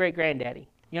your great-great-granddaddy.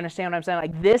 You understand what I'm saying?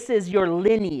 Like, this is your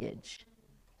lineage.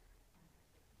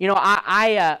 You know,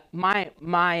 my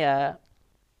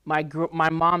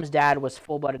mom's dad was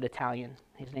full-blooded Italian.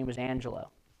 His name was Angelo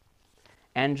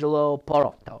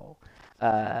Porotto.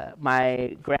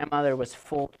 My grandmother was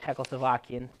full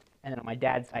Czechoslovakian, and then on my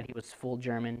dad's side, he was full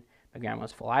German. My grandma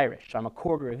was full Irish, so I'm a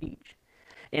quarter of each.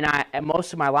 And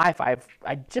most of my life, I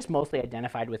just mostly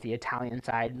identified with the Italian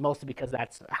side, mostly because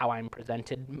that's how I'm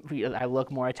presented. I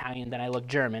look more Italian than I look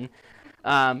German.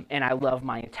 And I love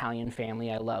my Italian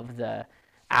family. I love the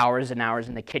hours and hours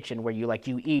in the kitchen where you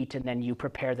eat and then you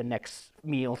prepare the next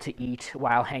meal to eat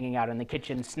while hanging out in the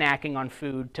kitchen, snacking on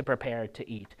food to prepare to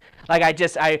eat.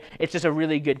 It's just a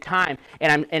really good time.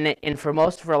 And for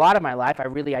a lot of my life, I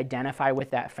really identify with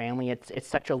that family. It's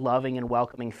such a loving and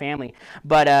welcoming family.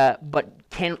 But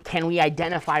can we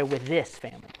identify with this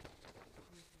family?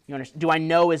 You understand? Do I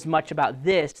know as much about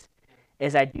this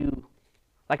as I do?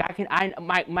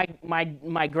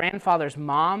 My grandfather's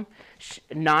mom,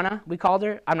 Nana, we called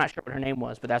her. I'm not sure what her name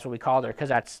was, but that's what we called her because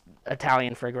that's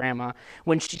Italian for grandma.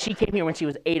 When she came here when she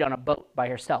was 8 on a boat by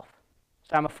herself.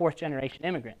 So I'm a 4th-generation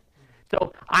immigrant.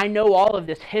 So I know all of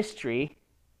this history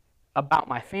about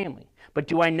my family. But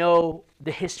do I know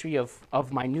the history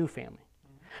of my new family?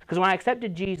 Because when I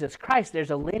accepted Jesus Christ, there's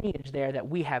a lineage there that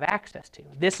we have access to.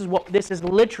 This is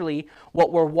literally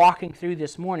what we're walking through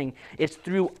this morning. It's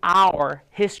through our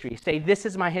history. Say, this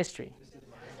is my history.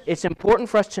 It's important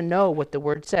for us to know what the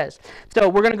Word says. So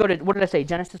we're going to go to, what did I say,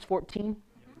 Genesis 14?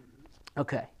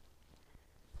 Okay.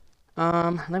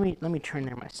 Let me turn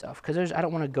there myself, because I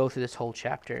don't want to go through this whole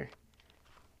chapter.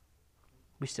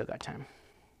 We still got time.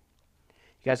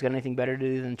 You guys got anything better to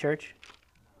do than church?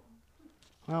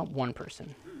 Well, one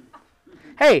person.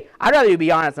 Hey, I'd rather you be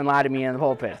honest than lie to me in the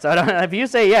pulpit. So if you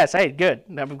say yes, hey, good.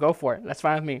 Go for it. That's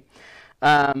fine with me.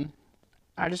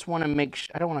 I just want to make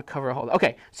sure. I don't want to cover a whole.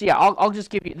 Okay, so yeah, I'll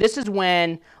just give you. This is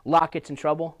when Lot gets in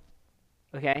trouble.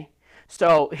 Okay?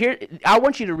 So here, I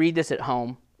want you to read this at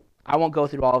home. I won't go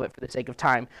through all of it for the sake of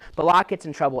time. But Lot gets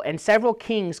in trouble, and several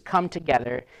kings come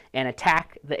together and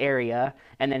attack the area,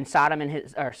 and then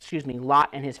Lot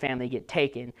and his family get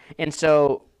taken. And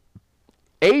so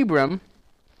Abram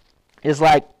is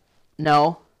like,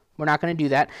 no, we're not going to do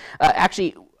that.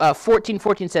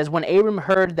 14:14 says, when Abram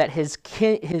heard that his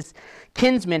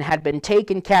kinsmen had been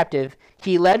taken captive,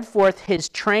 he led forth his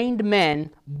trained men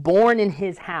born in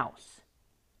his house,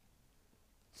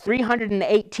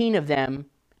 318 of them,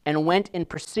 and went in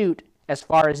pursuit as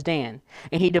far as Dan.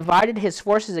 And he divided his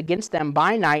forces against them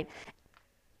by night,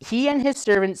 he and his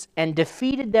servants, and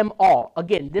defeated them all.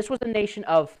 Again, this was a nation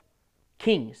of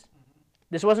kings.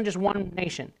 This wasn't just one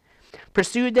nation.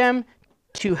 Pursued them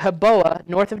to Heboah,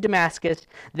 north of Damascus.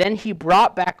 Then he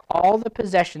brought back all the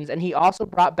possessions, and he also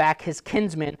brought back his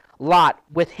kinsman Lot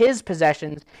with his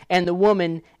possessions, and the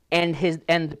woman and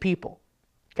the people.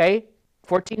 Okay?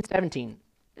 14:17.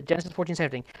 Genesis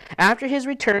 14:17. After his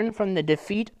return from the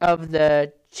defeat of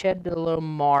the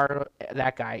Chedorlaomer,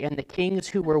 that guy, and the kings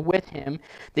who were with him,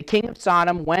 the king of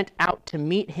Sodom went out to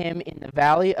meet him in the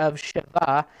valley of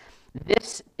Shaveh.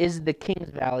 This is the king's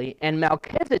valley. And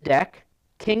Melchizedek,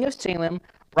 king of Salem,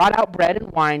 brought out bread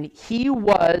and wine. He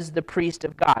was the priest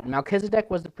of God. Melchizedek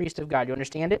was the priest of God. You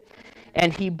understand it?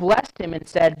 And he blessed him and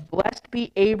said, "Blessed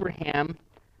be Abraham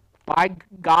by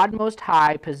God Most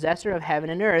High, possessor of heaven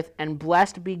and earth, and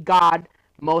blessed be God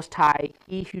Most High,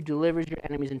 he who delivers your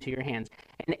enemies into your hands."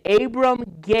 And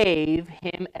Abram gave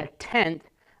him a tenth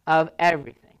of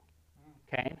everything.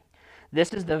 Okay?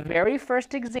 This is the very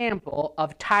first example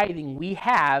of tithing we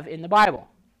have in the Bible.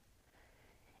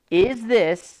 Is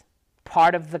this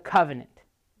part of the covenant?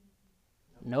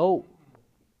 No.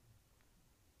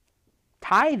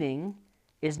 Tithing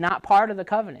is not part of the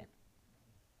covenant.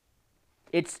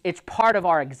 It's part of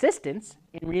our existence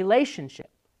in relationship.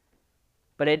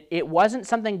 But it wasn't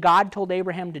something God told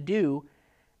Abraham to do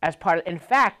as part of. In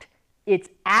fact, it's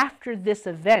after this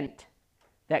event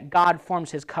that God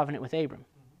forms his covenant with Abram.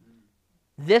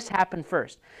 This happened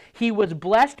first. He was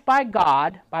blessed by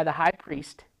God, by the high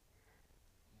priest,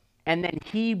 and then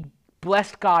he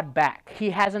blessed God back. He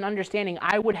has an understanding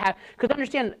I would have, because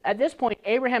understand, at this point,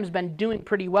 Abraham's been doing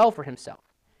pretty well for himself.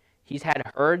 He's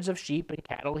had herds of sheep and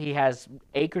cattle. He has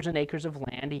acres and acres of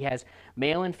land. He has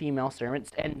male and female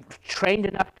servants, and trained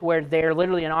enough to where they're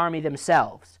literally an army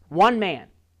themselves. One man,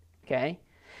 okay?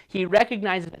 He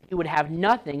recognizes that he would have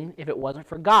nothing if it wasn't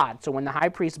for God. So when the high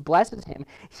priest blesses him,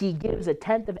 he gives a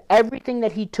tenth of everything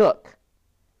that he took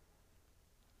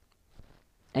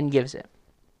and gives it.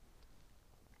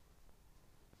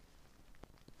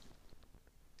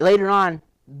 Later on,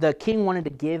 the king wanted to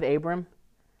give Abram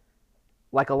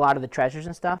like a lot of the treasures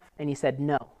and stuff, and he said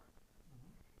no.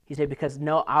 He said, because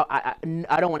no, I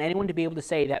don't want anyone to be able to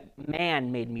say that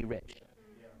man made me rich,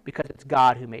 because it's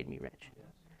God who made me rich.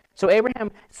 So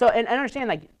Abraham, and understand,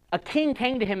 like, a king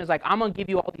came to him and is like, I'm going to give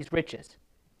you all these riches.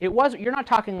 You're not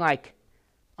talking like,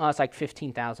 it's like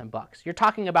 $15,000. You're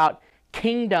talking about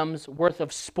kingdoms worth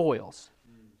of spoils.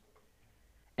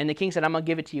 And the king said, I'm going to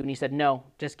give it to you. And he said, no,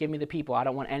 just give me the people. I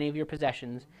don't want any of your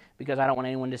possessions, because I don't want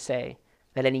anyone to say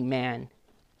that any man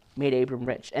made Abram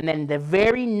rich. And then the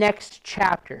very next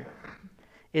chapter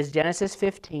is Genesis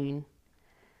 15,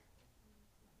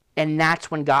 and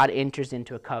that's when God enters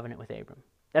into a covenant with Abram.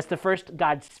 That's the first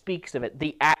God speaks of it,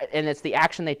 and it's the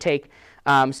action they take.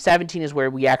 17 is where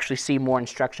we actually see more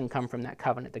instruction come from that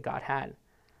covenant that God had.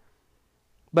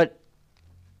 But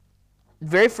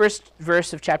very first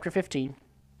verse of chapter 15,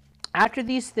 after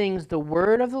these things the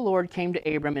word of the Lord came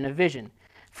to Abram in a vision.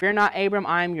 Fear not, Abram,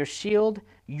 I am your shield.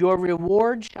 Your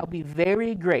reward shall be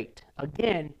very great.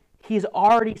 Again, he's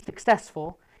already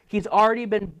successful. He's already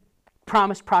been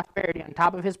promised prosperity on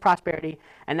top of his prosperity,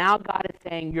 and now God is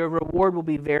saying your reward will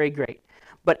be very great.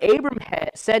 But Abram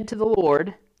said to the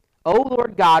Lord, O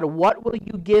Lord God, what will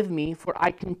you give me, for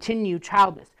I continue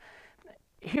childless?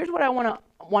 Here's what I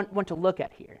want to look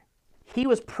at here. He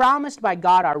was promised by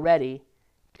God already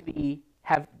to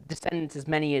have descendants as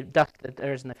many as dust that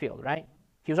there is in the field, right?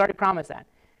 He was already promised that.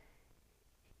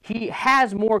 He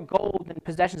has more gold and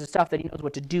possessions and stuff that he knows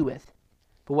what to do with.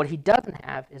 But what he doesn't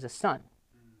have is a son.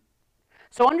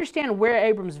 So understand where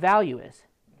Abram's value is.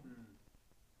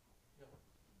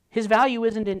 His value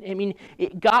isn't in,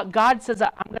 God says,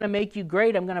 I'm going to make you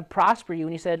great, I'm going to prosper you.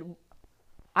 And he said,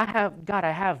 I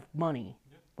have money.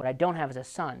 What I don't have is a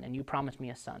son, and you promised me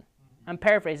a son. I'm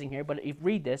paraphrasing here, but if you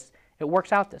read this, it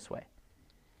works out this way.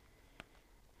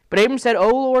 But Abram said, O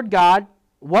Lord God,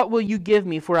 what will you give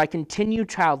me, for I continue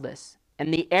childless?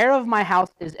 And the heir of my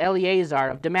house is Eliezer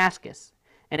of Damascus.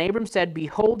 And Abram said,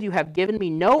 Behold, you have given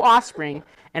me no offspring,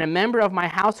 and a member of my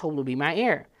household will be my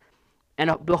heir.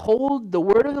 And behold, the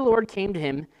word of the Lord came to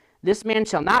him, This man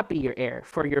shall not be your heir,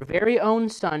 for your very own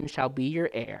son shall be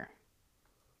your heir.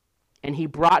 And he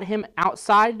brought him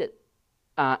outside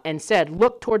and said,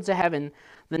 Look towards the heaven,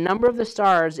 the number of the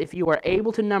stars, if you are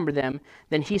able to number them.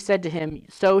 Then he said to him,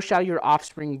 So shall your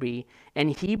offspring be. And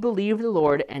he believed the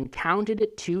Lord and counted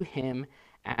it to him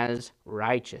as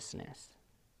righteousness.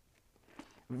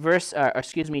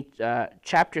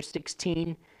 Chapter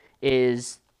 16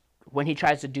 is when he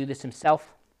tries to do this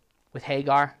himself with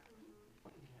Hagar.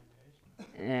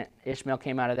 And Ishmael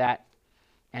came out of that.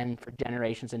 And for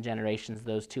generations and generations,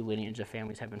 those two lineage of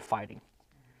families have been fighting.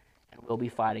 And will be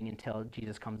fighting until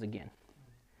Jesus comes again.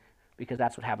 Because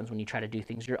that's what happens when you try to do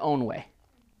things your own way,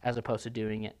 as opposed to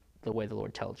doing it the way the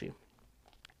Lord tells you.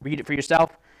 Read it for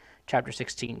yourself, chapter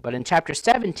 16. But in chapter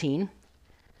 17,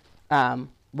 we're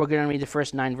going to read the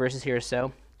first 9 verses here or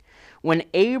so. When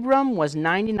Abram was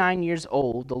 99 years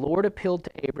old, the Lord appealed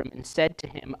to Abram and said to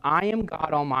him, I am God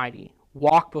Almighty.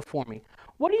 Walk before me.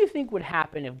 What do you think would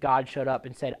happen if God showed up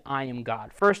and said, I am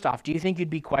God? First off, do you think you'd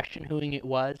be questioning who it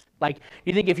was? Like,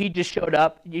 you think if he just showed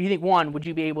up, do you think, one, would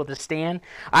you be able to stand?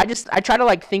 I try to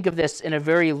like think of this in a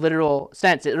very literal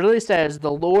sense. It really says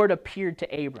the Lord appeared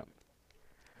to Abram.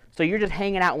 So you're just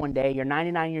hanging out one day, you're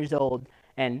 99 years old,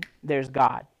 and there's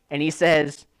God. And he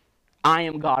says, I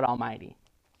am God Almighty.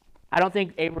 I don't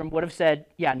think Abram would have said,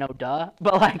 yeah, no, duh.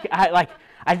 But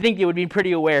I think he would be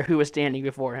pretty aware who was standing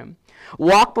before him.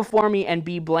 Walk before me and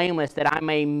be blameless, that I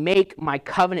may make my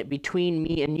covenant between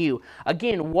me and you.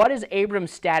 Again, what is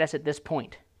Abram's status at this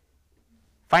point?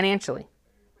 Financially.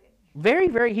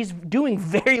 He's doing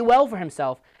very well for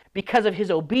himself because of his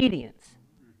obedience.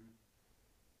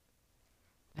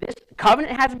 This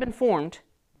covenant hasn't been formed.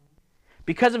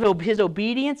 Because of his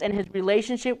obedience and his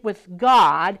relationship with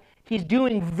God, he's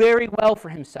doing very well for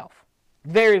himself.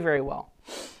 Very, very well.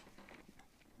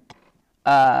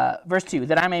 Verse 2,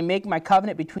 that I may make my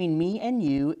covenant between me and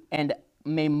you and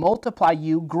may multiply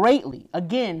you greatly.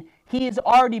 Again, he has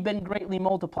already been greatly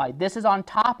multiplied. This is on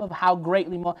top of how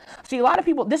greatly See, a lot of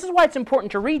people, this is why it's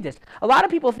important to read this. A lot of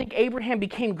people think Abraham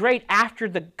became great after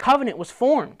the covenant was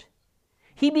formed.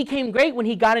 He became great when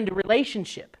he got into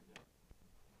relationship.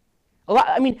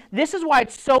 This is why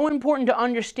it's so important to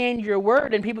understand your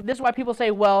word, and this is why people say,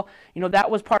 well,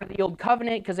 that was part of the old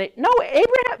covenant, no,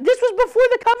 Abraham, this was before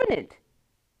the covenant.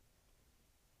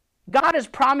 God has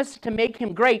promised to make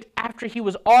him great after he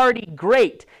was already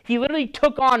great. He literally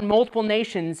took on multiple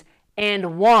nations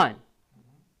and won.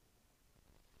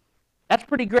 That's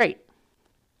pretty great.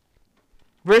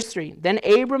 Verse 3, then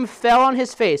Abram fell on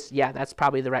his face. Yeah, that's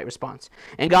probably the right response.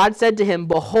 And God said to him,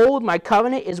 behold, my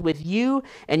covenant is with you,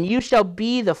 and you shall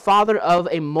be the father of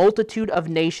a multitude of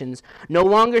nations. No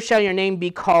longer shall your name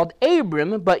be called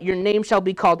Abram, but your name shall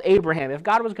be called Abraham. If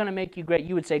God was going to make you great,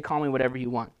 you would say, call me whatever you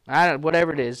want.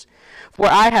 Whatever it is. For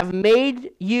I have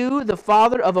made you the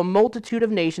father of a multitude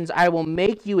of nations. I will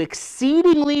make you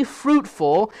exceedingly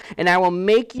fruitful, and I will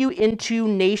make you into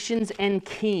nations and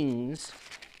kings.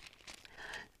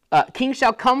 Kings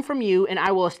shall come from you, and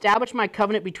I will establish my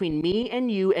covenant between me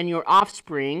and you and your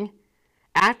offspring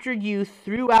after you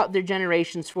throughout their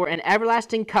generations for an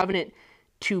everlasting covenant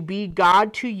to be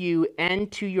God to you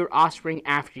and to your offspring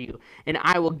after you. And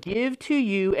I will give to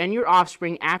you and your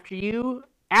offspring after you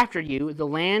the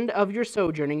land of your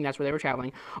sojourning, that's where they were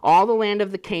traveling, all the land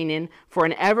of the Canaan for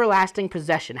an everlasting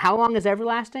possession. How long is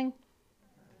everlasting?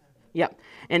 Yep.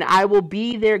 And I will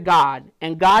be their God.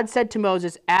 And God said to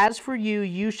Moses, as for you,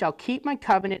 you shall keep my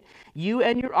covenant, you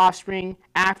and your offspring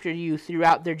after you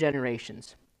throughout their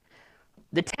generations.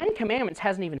 The Ten Commandments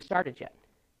hasn't even started yet.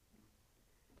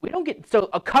 So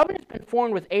a covenant's been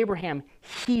formed with Abraham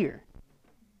here.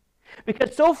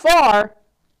 Because so far,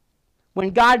 when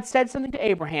God said something to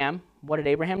Abraham, what did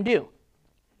Abraham do?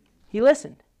 He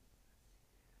listened.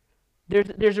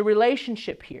 There's a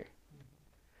relationship here.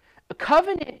 A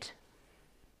covenant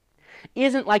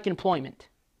isn't like employment.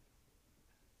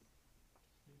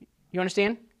 You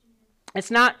understand? It's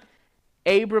not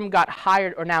Abram got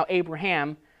hired, or now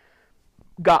Abraham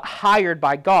got hired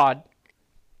by God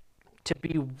to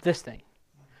be this thing.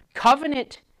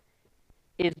 Covenant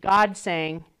is God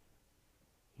saying,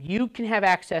 you can have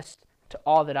access to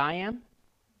all that I am,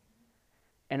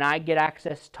 and I get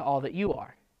access to all that you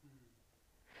are.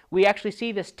 We actually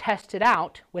see this tested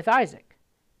out with Isaac.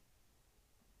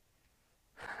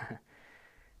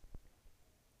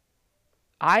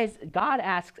 God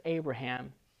asks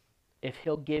Abraham if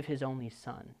he'll give his only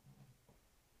son,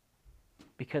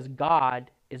 because God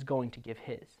is going to give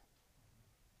his.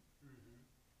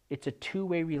 It's a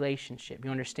two-way relationship.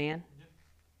 You understand?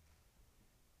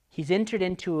 He's entered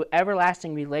into an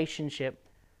everlasting relationship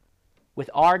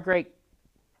with our great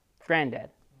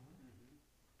granddad.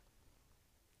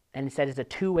 And he said it's a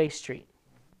two-way street.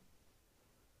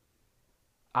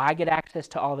 I get access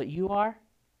to all that you are,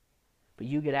 but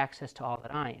you get access to all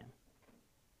that I am.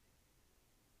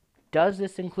 Does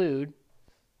this include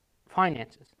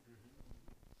finances?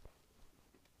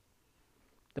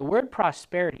 The word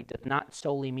prosperity does not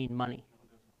solely mean money.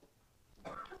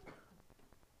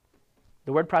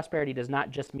 The word prosperity does not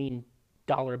just mean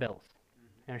dollar bills.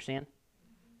 You understand?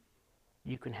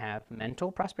 You can have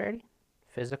mental prosperity,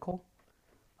 physical,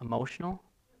 emotional,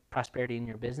 prosperity in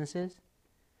your businesses.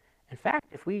 In fact,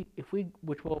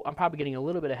 I'm probably getting a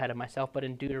little bit ahead of myself, but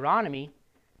in Deuteronomy,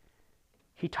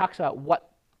 he talks about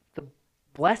what the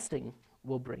blessing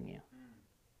will bring you.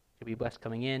 You'll be blessed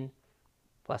coming in,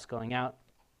 blessed going out,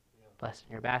 blessed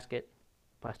in your basket,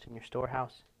 blessed in your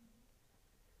storehouse.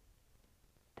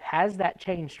 Has that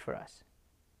changed for us?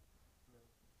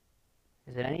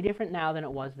 Is it any different now than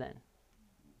it was then?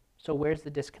 So where's the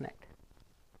disconnect?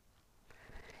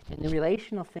 And the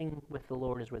relational thing with the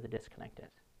Lord is where the disconnect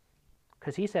is.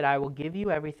 Because he said, I will give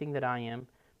you everything that I am,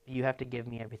 but you have to give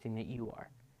me everything that you are.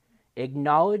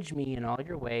 Acknowledge me in all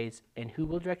your ways, and who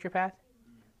will direct your path?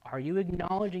 Are you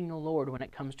acknowledging the Lord when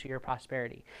it comes to your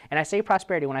prosperity? And I say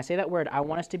prosperity, when I say that word, I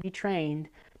want us to be trained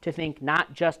to think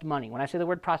not just money. When I say the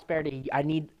word prosperity, I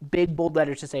need big, bold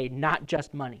letters to say not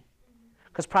just money.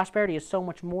 Because prosperity is so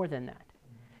much more than that.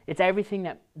 It's everything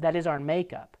that is our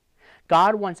makeup.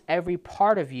 God wants every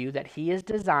part of you that he has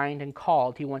designed and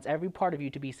called. He wants every part of you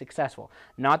to be successful,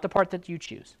 not the part that you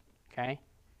choose, okay?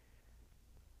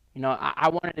 You know, I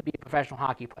wanted to be a professional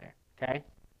hockey player, okay?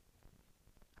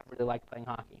 I really liked playing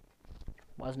hockey.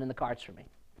 Wasn't in the cards for me,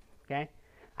 okay?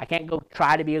 I can't go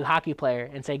try to be a hockey player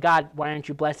and say, God, why aren't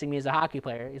you blessing me as a hockey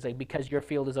player? He's like, because your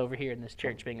field is over here in this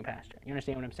church being a pastor. You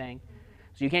understand what I'm saying?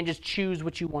 So you can't just choose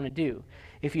what you want to do.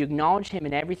 If you acknowledge him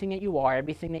in everything that you are,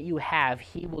 everything that you have,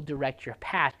 he will direct your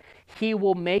path. He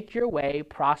will make your way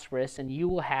prosperous, and you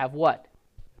will have what?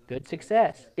 Good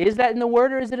success. Is that in the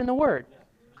Word, or is it in the Word?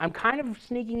 I'm kind of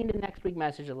sneaking into next week's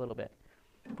message a little bit,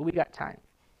 but we got time.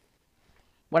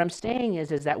 What I'm saying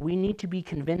is that we need to be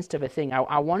convinced of a thing.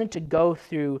 I wanted to go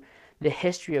through the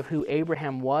history of who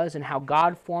Abraham was and how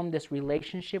God formed this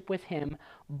relationship with him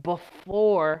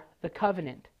before the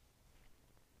covenant.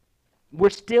 We're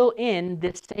still in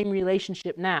this same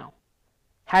relationship now.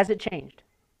 Has it changed?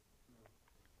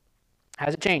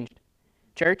 Has it changed?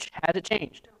 Church, has it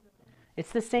changed?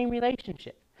 It's the same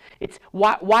relationship. It's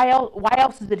why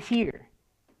else is it here?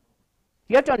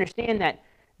 You have to understand that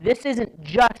this isn't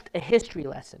just a history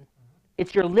lesson.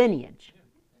 It's your lineage.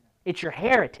 It's your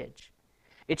heritage.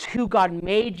 It's who God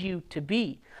made you to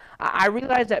be. I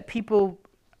realize that people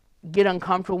get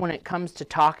uncomfortable when it comes to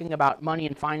talking about money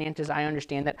and finances. I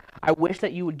understand that. I wish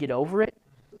that you would get over it.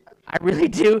 I really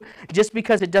do, just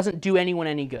because it doesn't do anyone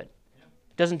any good.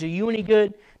 It doesn't do you any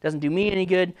good, doesn't do me any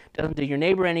good, doesn't do your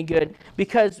neighbor any good,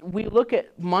 because we look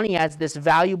at money as this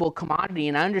valuable commodity,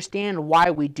 and I understand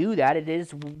why we do that. It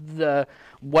is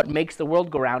what makes the world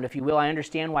go round, if you will. I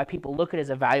understand why people look at it as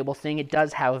a valuable thing. It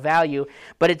does have value,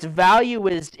 but its value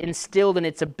is instilled in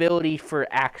its ability for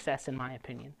access, in my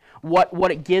opinion.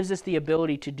 What it gives us the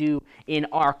ability to do in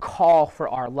our call for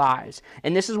our lives.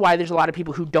 And this is why there's a lot of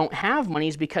people who don't have money,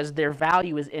 is because their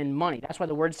value is in money. That's why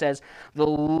the word says the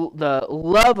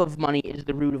love of money is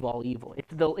the root of all evil.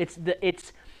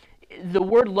 The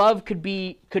word love could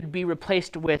be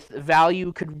replaced with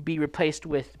value, could be replaced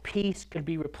with peace, could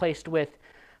be replaced with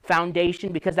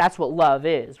foundation, because that's what love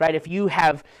is, right? If you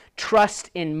have trust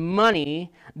in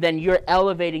money, then you're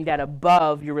elevating that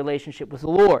above your relationship with the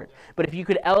Lord. But if you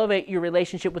could elevate your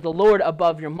relationship with the Lord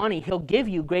above your money, he'll give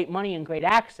you great money and great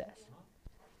access.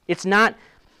 It's not...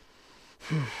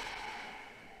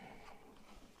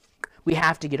 We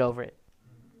have to get over it.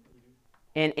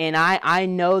 And I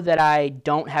know that I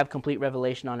don't have complete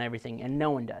revelation on everything, and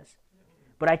no one does.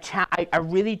 But I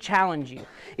really challenge you.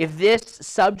 If this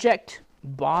subject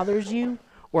bothers you,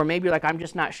 or maybe you're like, I'm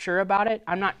just not sure about it,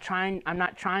 I'm not trying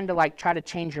to like try to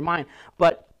change your mind.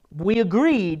 But we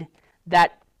agreed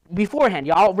that beforehand,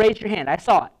 y'all raised your hand, I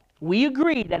saw it. We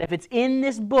agreed that if it's in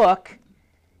this book,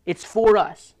 it's for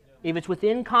us. If it's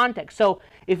within context. So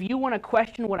if you want to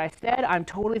question what I said, I'm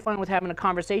totally fine with having a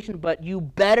conversation, but you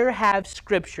better have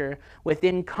scripture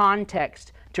within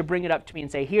context to bring it up to me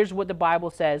and say, here's what the Bible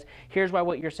says, here's why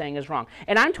what you're saying is wrong.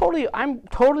 And I'm totally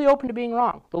open to being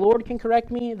wrong. The Lord can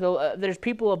correct me. There's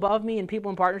people above me and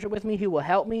people in partnership with me who will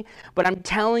help me. But I'm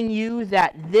telling you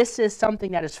that this is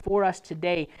something that is for us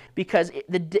today, because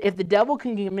if the devil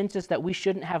can convince us that we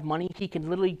shouldn't have money, he can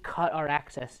literally cut our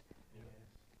access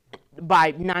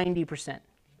by 90%.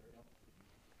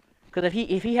 Because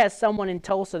if he has someone in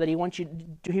Tulsa that he wants you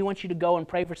to go and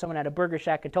pray for someone at a burger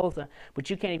shack in Tulsa, but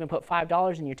you can't even put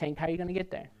 $5 in your tank, how are you going to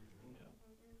get there?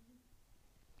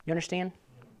 You understand?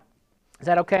 Is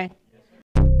that okay?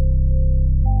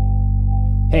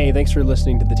 Hey, thanks for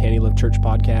listening to the Tanny Love Church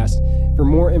podcast. For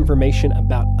more information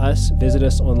about us, visit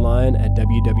us online at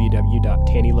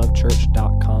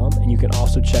www.tannylovechurch.com, and you can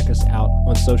also check us out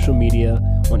on social media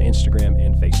on Instagram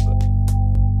and Facebook.